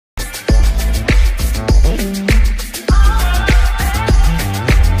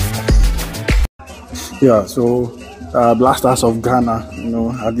Yeah, so Blasters of Ghana,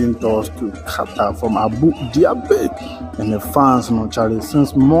 heading tours to Qatar from Abu Dhabi, and the fans, Charlie,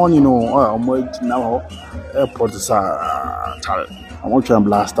 since morning, I'm waiting now. Airport is Charlie. I'm watching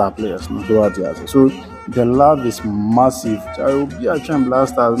Blaster players, so the love is massive. Charlie, we are trying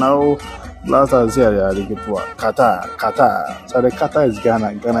Blasters now. Blasters here, they get to Qatar. So the Qatar is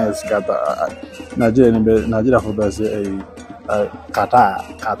Ghana, Ghana is Qatar. Nigeria for best. Qatar.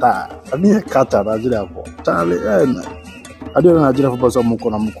 I mean Qatar, Nigeria for Charlie. I don't know Nigeria for some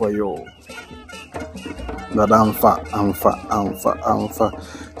Mukoyo. But I'm far.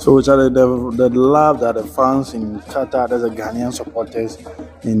 So Charlie, the love that the fans in Qatar, there's a Ghanaian supporters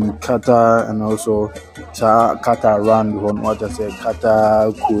in Qatar, and also Qatar around what I say,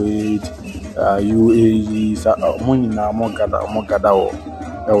 Qatar, Kuwait, UAE, Munina, Mogadao,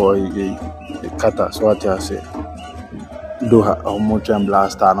 Qatar. So what I say. Doha or Mocha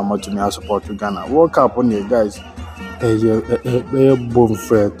Blaster, no more to me, I support to Ghana. Work up on you guys. A bone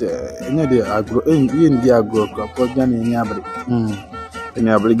fret. Any day I grow in the agro crop, in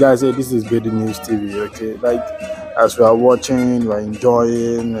guys, this is Bedi News TV, okay? Like, as you are watching, you are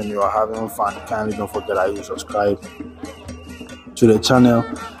enjoying, and you are having fun, kindly don't forget that you subscribe to the channel.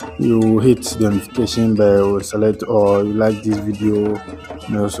 You hit the notification bell, select or you like this video,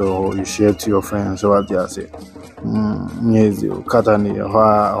 and also you share to your friends. So what they say. Yes, you Katani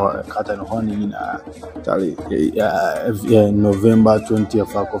or Katani November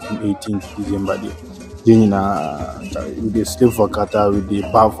 20th, 18th December. We dey sleep for Qatar, we dey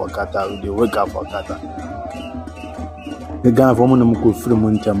bath for Qatar, we dey wake up for Qatar. The Ghana for money go free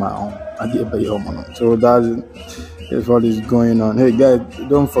money so that's what is going on. Hey guys,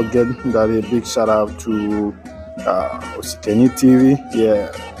 don't forget that a big shout out to Osikeni TV.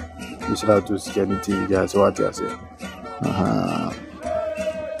 Yeah. Shout out to Osikeni TV, guys. What you say?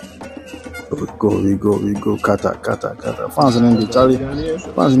 We go. Qatar. Fans in the Charlie.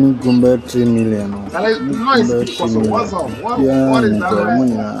 Fans in Gumbe 3 million.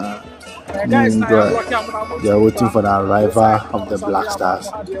 They are waiting for the arrival of the Black Stars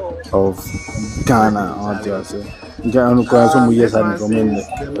of Ghana. What you say? Ghana some years had from the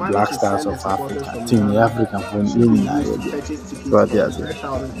Black Stars of Africa. Team the African from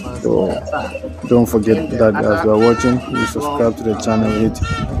So don't forget that as you are watching, you subscribe to the channel, hit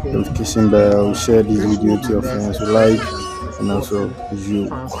the notification bell, share this video to your friends, like, and also you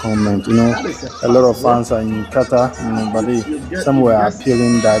comment. A lot of fans are in Qatar, but some were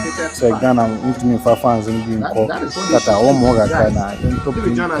appealing that Ghana intimate for fans in being called Qatar. One more Ghana,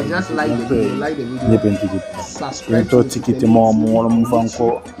 ticket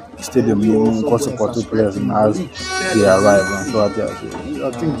more stadium support players as they arrive, and so I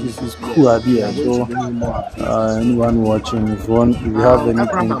think this is cool idea. So anyone watching, if you have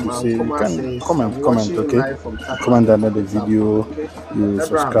anything to say, you can comment, okay? Comment under the video, you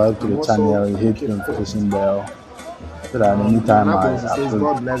subscribe to the channel, you hit the notification bell, so that anytime I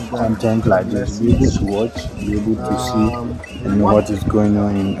upload content like this, you'll be able to watch, be able to see and know what is going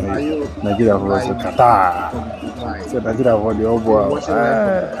on in Nigeria versus Qatar. So Nigeria for the overall. This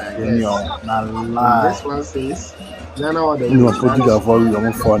one says Portugal for you,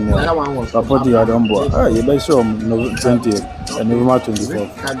 I'm for now. But Portugal don't board. You better show 20 and November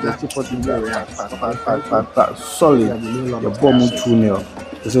 24th. Solid. The bomb 2-0.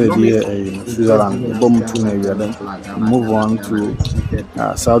 So Switzerland, the bomb 2-0. Then move on to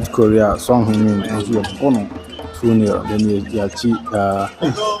South Korea. Song Heung-min also the Bono 2-0. Then you achieve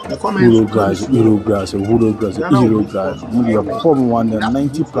Uruguay. Maybe a problem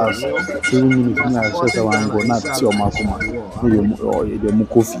 90 plus 7 minutes. I said one go not see or Makoma. Maybe the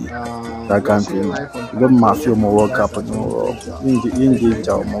Mukofi. That country. The mafia more World Cup. Engage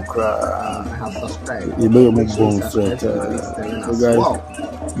our Mokra. You may move bone fret. So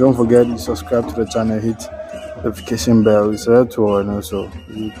guys, don't forget to subscribe to the channel, hit the notification bell, and also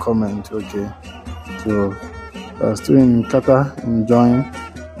you comment, okay? So still in Qatar, enjoying,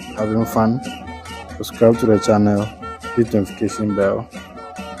 having fun. Subscribe to the channel, hit the notification bell,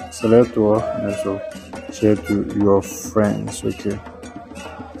 select all, and also share to your friends, okay?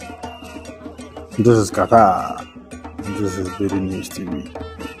 This is Qatar. This is Bedi News TV.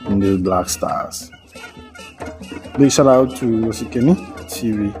 And this is Black Stars. Big shout out to Osikeni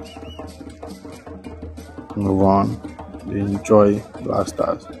TV. Move on. They enjoy Black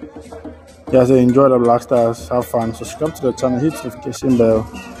Stars. Yes, enjoy the Black Stars. Have fun. Subscribe to the channel. Hit the notification bell.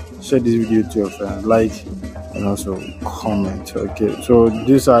 share this video to your friends, like, and also comment. Okay, so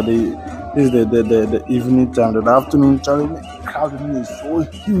this is the evening time. The afternoon crowd is so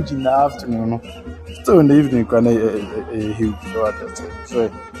huge in the afternoon. Still in the evening, kind of huge. So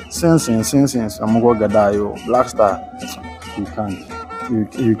since I'm gonna die, Black Star, you can't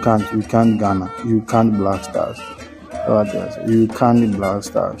Ghana, you can't Black Stars. You can't Black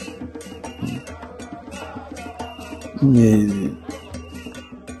Stars. Amazing.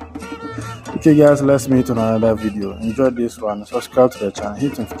 Okay guys, let's meet on another video. Enjoy this one. Subscribe to the channel,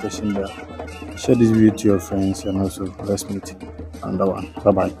 hit notification bell, share this video to your friends, and also let's meet on another one.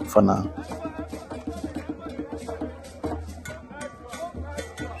 Bye bye for now.